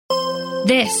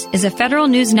This is a Federal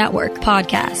News Network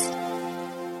podcast.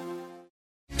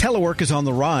 Telework is on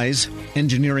the rise.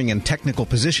 Engineering and technical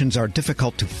positions are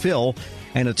difficult to fill,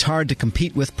 and it's hard to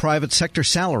compete with private sector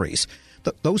salaries.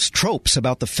 Those tropes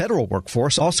about the federal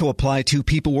workforce also apply to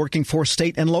people working for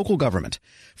state and local government.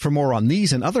 For more on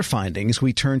these and other findings,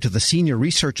 we turn to the Senior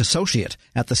Research Associate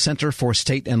at the Center for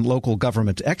State and Local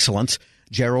Government Excellence,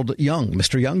 Gerald Young.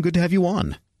 Mr. Young, good to have you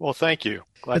on. Well, thank you.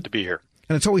 Glad to be here.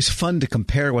 And it's always fun to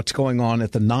compare what's going on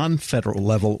at the non-federal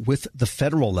level with the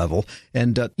federal level.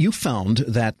 And you found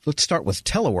that, let's start with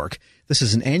telework. This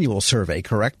is an annual survey,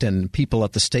 correct? And people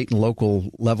at the state and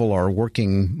local level are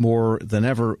working more than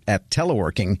ever at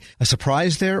teleworking. A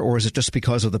surprise there, or is it just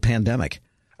because of the pandemic?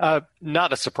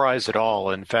 Not a surprise at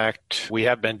all. In fact, we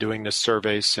have been doing this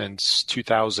survey since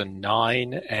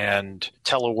 2009, and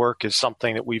telework is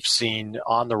something that we've seen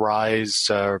on the rise,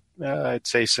 I'd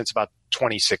say since about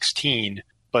 2016,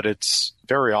 but it's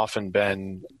very often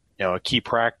been, a key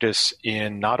practice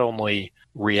in not only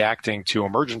reacting to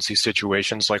emergency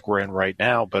situations like we're in right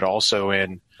now, but also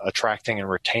in attracting and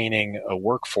retaining a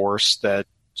workforce that,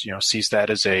 sees that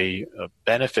as a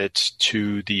benefit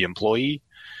to the employee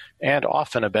and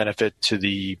often a benefit to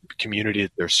the community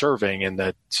that they're serving, and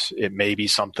that it may be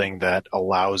something that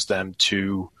allows them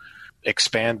to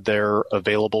expand their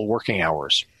available working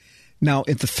hours. Now,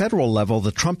 at the federal level,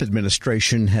 the Trump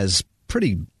administration has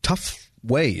pretty tough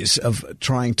ways of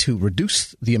trying to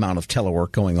reduce the amount of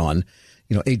telework going on,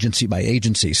 agency by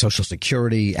agency, Social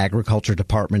Security, Agriculture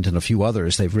Department, and a few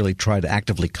others. They've really tried to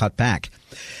actively cut back.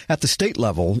 At the state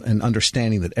level, and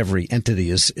understanding that every entity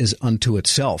is unto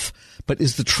itself, but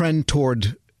is the trend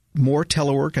toward more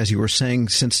telework, as you were saying,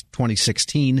 since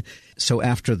 2016? So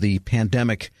after the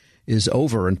pandemic is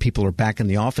over and people are back in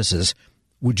the offices,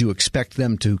 would you expect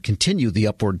them to continue the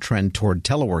upward trend toward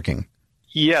teleworking?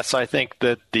 Yes, I think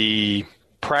that the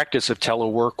practice of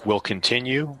telework will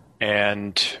continue,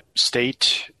 and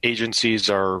state agencies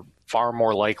are far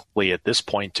more likely at this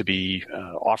point to be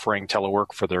offering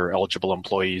telework for their eligible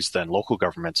employees than local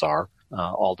governments are,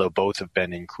 although both have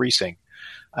been increasing.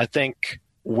 I think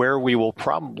where we will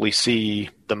probably see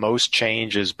the most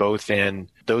change is both in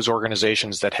those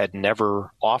organizations that had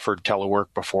never offered telework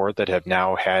before that have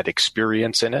now had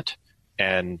experience in it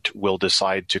and will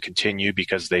decide to continue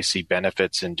because they see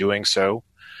benefits in doing so,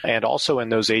 and also in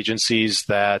those agencies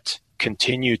that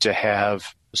continue to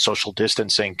have social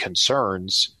distancing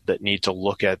concerns that need to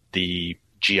look at the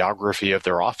geography of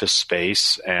their office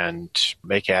space and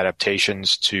make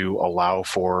adaptations to allow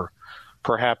for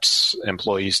perhaps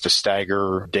employees to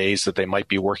stagger days that they might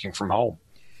be working from home.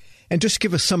 And just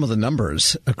give us some of the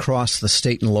numbers across the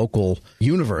state and local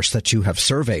universe that you have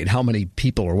surveyed. How many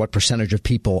people or what percentage of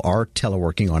people are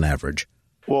teleworking on average?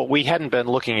 Well, we hadn't been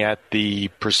looking at the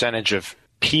percentage of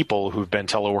people who've been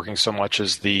teleworking so much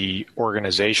as the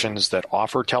organizations that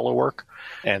offer telework.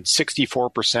 And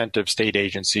 64% of state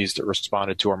agencies that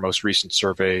responded to our most recent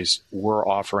surveys were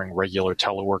offering regular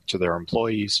telework to their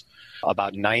employees.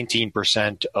 About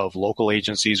 19% of local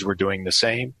agencies were doing the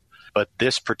same. But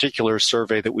this particular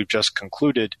survey that we've just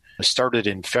concluded started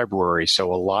in February.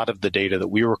 So a lot of the data that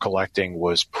we were collecting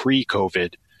was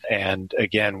pre-COVID. And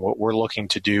again, what we're looking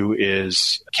to do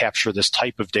is capture this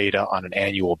type of data on an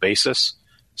annual basis.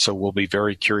 So we'll be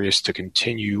very curious to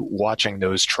continue watching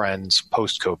those trends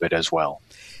post-COVID as well.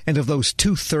 And of those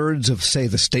 2/3 of, say,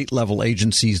 the state level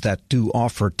agencies that do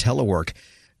offer telework,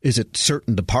 is it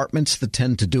certain departments that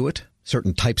tend to do it?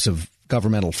 Certain types of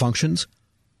governmental functions?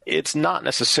 It's not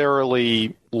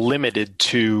necessarily limited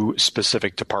to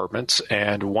specific departments.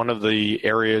 And one of the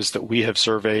areas that we have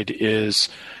surveyed is,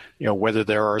 whether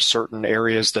there are certain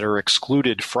areas that are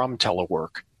excluded from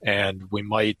telework. And we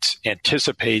might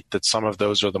anticipate that some of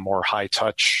those are the more high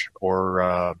touch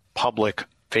or public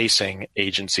facing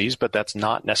agencies, but that's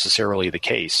not necessarily the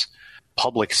case.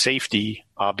 Public safety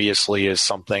obviously is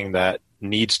something that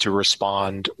needs to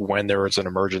respond when there is an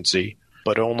emergency,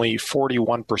 but only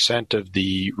 41% of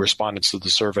the respondents to the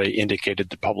survey indicated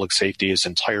that public safety is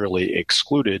entirely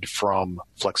excluded from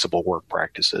flexible work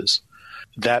practices.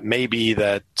 That may be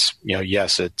that,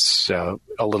 yes, it's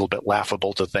a little bit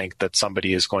laughable to think that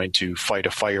somebody is going to fight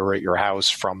a fire at your house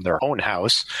from their own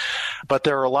house. But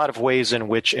there are a lot of ways in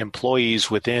which employees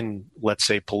within, let's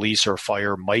say, police or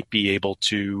fire might be able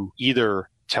to either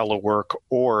telework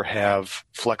or have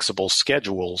flexible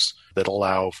schedules that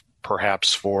allow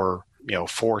perhaps for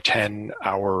 4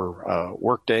 10-hour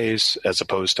work days as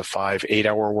opposed to 5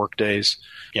 8-hour work days,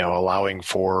 allowing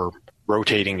for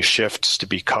rotating shifts to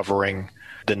be covering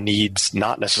the needs,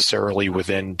 not necessarily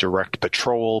within direct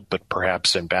patrol, but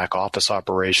perhaps in back office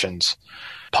operations.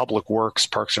 Public Works,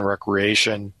 Parks and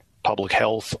Recreation public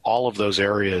health, all of those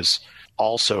areas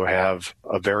also have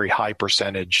a very high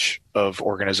percentage of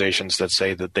organizations that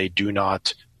say that they do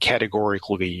not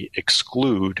categorically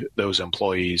exclude those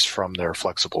employees from their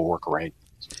flexible work arrangements.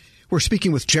 We're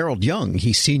speaking with Gerald Young.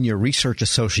 He's Senior Research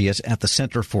Associate at the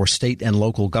Center for State and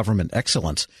Local Government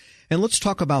Excellence. And let's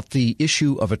talk about the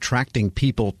issue of attracting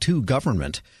people to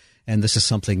government. And this is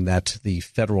something that the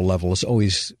federal level is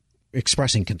always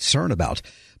expressing concern about.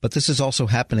 But this is also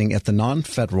happening at the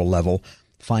non-federal level,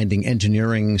 finding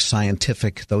engineering,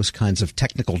 scientific, those kinds of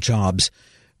technical jobs,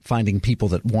 finding people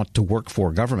that want to work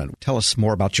for government. Tell us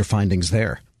more about your findings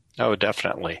there. Oh,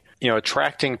 definitely.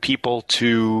 Attracting people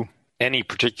to any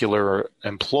particular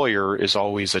employer is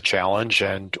always a challenge.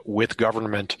 And with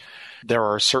government, there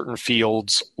are certain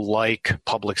fields like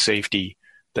public safety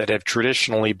that have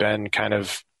traditionally been kind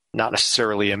of not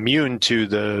necessarily immune to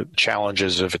the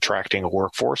challenges of attracting a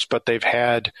workforce, but they've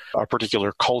had a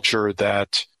particular culture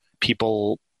that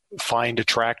people find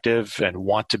attractive and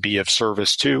want to be of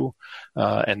service to,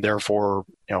 and therefore,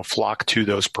 flock to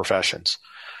those professions.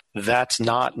 That's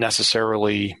not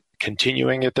necessarily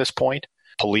continuing at this point.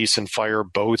 Police and fire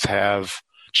both have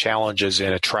challenges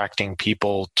in attracting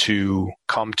people to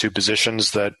come to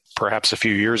positions that perhaps a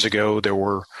few years ago there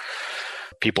were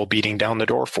people beating down the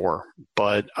door for.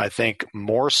 But I think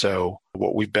more so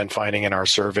what we've been finding in our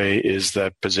survey is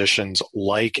that positions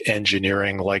like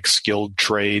engineering, like skilled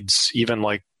trades, even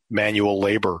like manual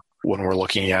labor, when we're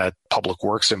looking at public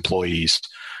works employees,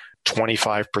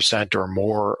 25% or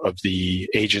more of the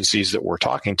agencies that we're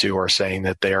talking to are saying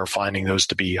that they are finding those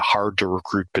to be hard to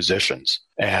recruit positions.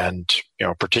 And,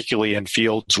 particularly in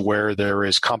fields where there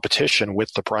is competition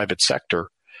with the private sector,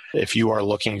 if you are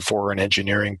looking for an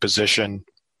engineering position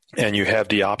and you have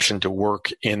the option to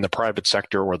work in the private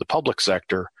sector or the public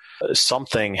sector,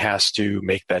 something has to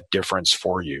make that difference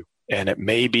for you. And it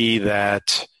may be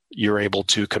that you're able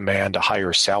to command a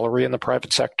higher salary in the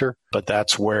private sector, but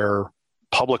that's where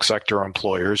public sector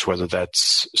employers, whether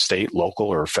that's state, local,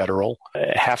 or federal,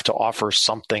 have to offer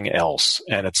something else.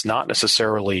 And it's not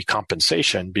necessarily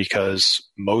compensation, because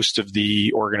most of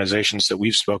the organizations that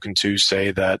we've spoken to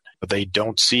say that they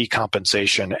don't see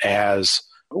compensation as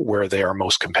where they are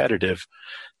most competitive.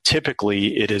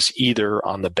 Typically, it is either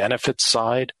on the benefits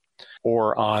side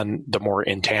or on the more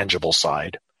intangible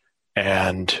side.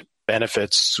 And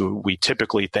benefits we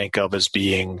typically think of as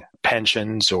being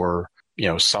pensions or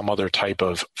some other type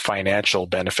of financial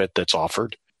benefit that's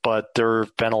offered. But there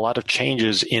have been a lot of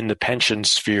changes in the pension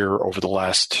sphere over the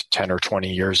last 10 or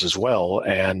 20 years as well.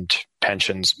 And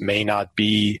pensions may not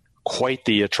be quite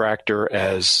the attractor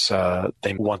as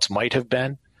they once might have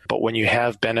been. But when you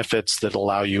have benefits that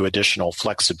allow you additional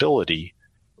flexibility,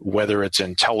 whether it's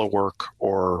in telework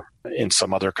or in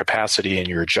some other capacity in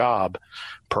your job,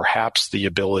 perhaps the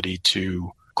ability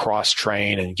to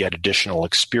cross-train and get additional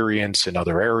experience in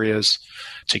other areas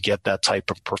to get that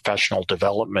type of professional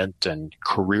development and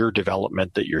career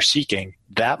development that you're seeking,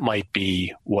 that might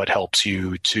be what helps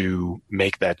you to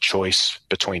make that choice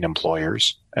between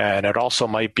employers. And it also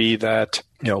might be that,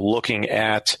 looking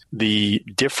at the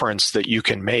difference that you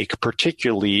can make,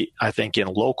 particularly, I think, in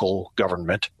local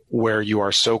government, where you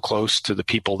are so close to the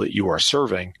people that you are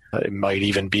serving. It might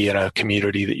even be in a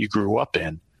community that you grew up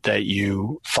in, that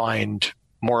you find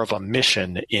more of a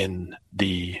mission in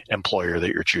the employer that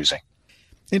you're choosing.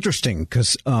 Interesting,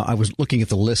 because I was looking at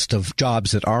the list of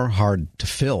jobs that are hard to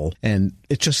fill, and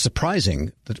it's just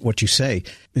surprising that what you say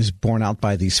is borne out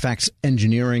by these facts.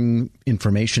 Engineering,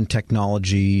 information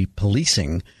technology,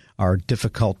 policing are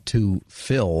difficult to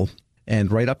fill,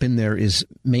 and right up in there is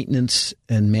maintenance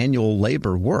and manual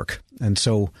labor work. And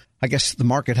so I guess the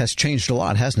market has changed a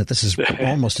lot, hasn't it? This is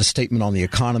almost a statement on the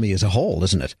economy as a whole,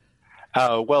 isn't it?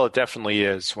 Well, it definitely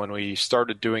is. When we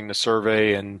started doing the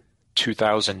survey in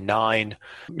 2009,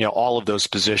 all of those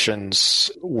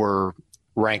positions were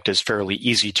ranked as fairly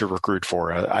easy to recruit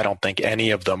for. I don't think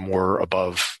any of them were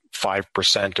above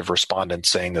 5% of respondents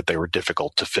saying that they were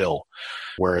difficult to fill.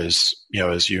 Whereas,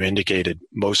 as you indicated,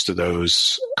 most of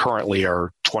those currently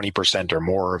are 20% or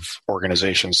more of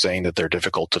organizations saying that they're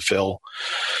difficult to fill.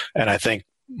 And I think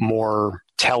more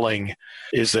telling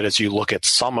is that as you look at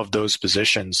some of those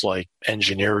positions like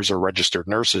engineers or registered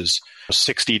nurses,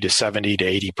 60 to 70 to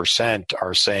 80%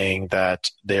 are saying that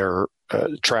they're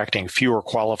attracting fewer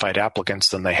qualified applicants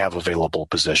than they have available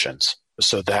positions.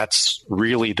 So that's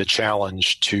really the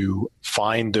challenge, to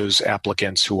find those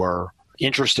applicants who are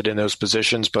interested in those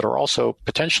positions, but are also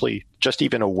potentially just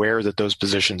even aware that those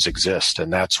positions exist.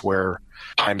 And that's where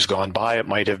times gone by, it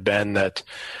might have been that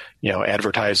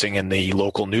advertising in the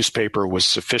local newspaper was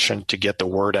sufficient to get the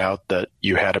word out that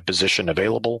you had a position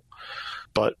available.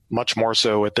 But much more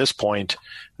so at this point,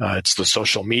 it's the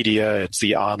social media, it's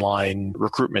the online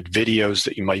recruitment videos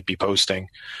that you might be posting,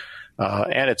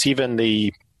 and it's even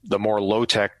the more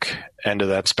low-tech end of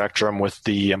that spectrum with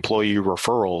the employee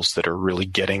referrals that are really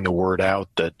getting the word out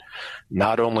that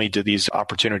not only do these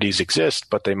opportunities exist,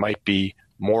 but they might be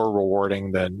more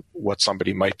rewarding than what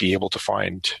somebody might be able to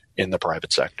find in the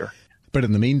private sector. But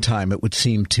in the meantime, it would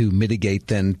seem to mitigate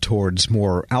then towards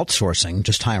more outsourcing,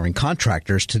 just hiring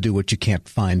contractors to do what you can't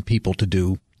find people to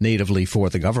do natively for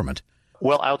the government.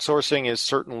 Well, outsourcing is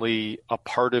certainly a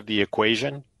part of the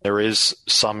equation. There is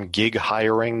some gig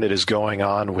hiring that is going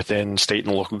on within state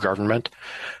and local government.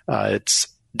 It's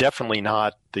definitely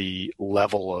not the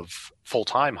level of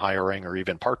full-time hiring or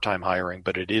even part-time hiring,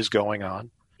 but it is going on.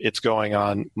 It's going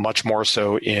on much more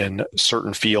so in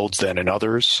certain fields than in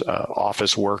others.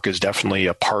 Office work is definitely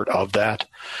a part of that.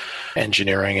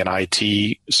 Engineering and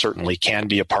IT certainly can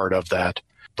be a part of that.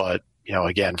 But,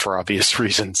 again, for obvious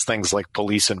reasons, things like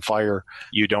police and fire,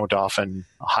 you don't often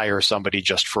hire somebody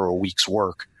just for a week's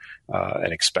work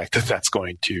and expect that that's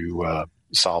going to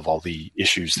solve all the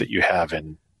issues that you have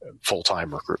in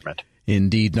full-time recruitment.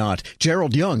 Indeed not.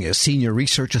 Gerald Young is Senior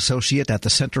Research Associate at the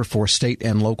Center for State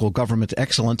and Local Government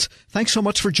Excellence. Thanks so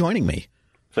much for joining me.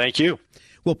 Thank you.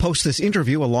 We'll post this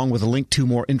interview along with a link to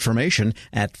more information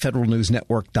at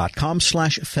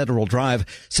federalnewsnetwork.com/Federal Drive.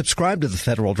 Subscribe to the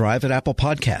Federal Drive at Apple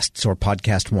Podcasts or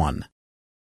Podcast One.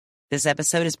 This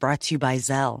episode is brought to you by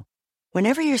Zelle.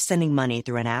 Whenever you're sending money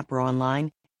through an app or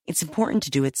online, it's important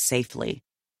to do it safely.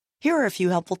 Here are a few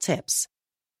helpful tips.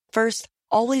 First,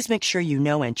 always make sure you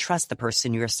know and trust the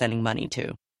person you are sending money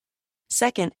to.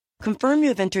 Second, confirm you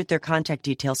have entered their contact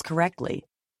details correctly.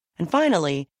 And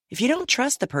finally, if you don't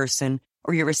trust the person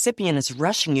or your recipient is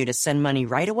rushing you to send money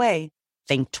right away,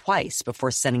 think twice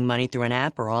before sending money through an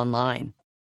app or online.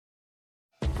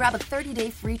 Grab a 30-day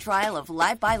free trial of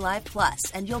Live by Live Plus,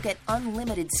 and you'll get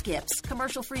unlimited skips,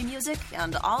 commercial-free music,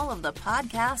 and all of the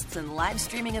podcasts and live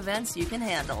streaming events you can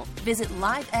handle. Visit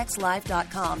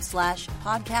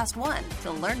livexlive.com/podcast1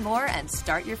 to learn more and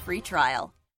start your free trial.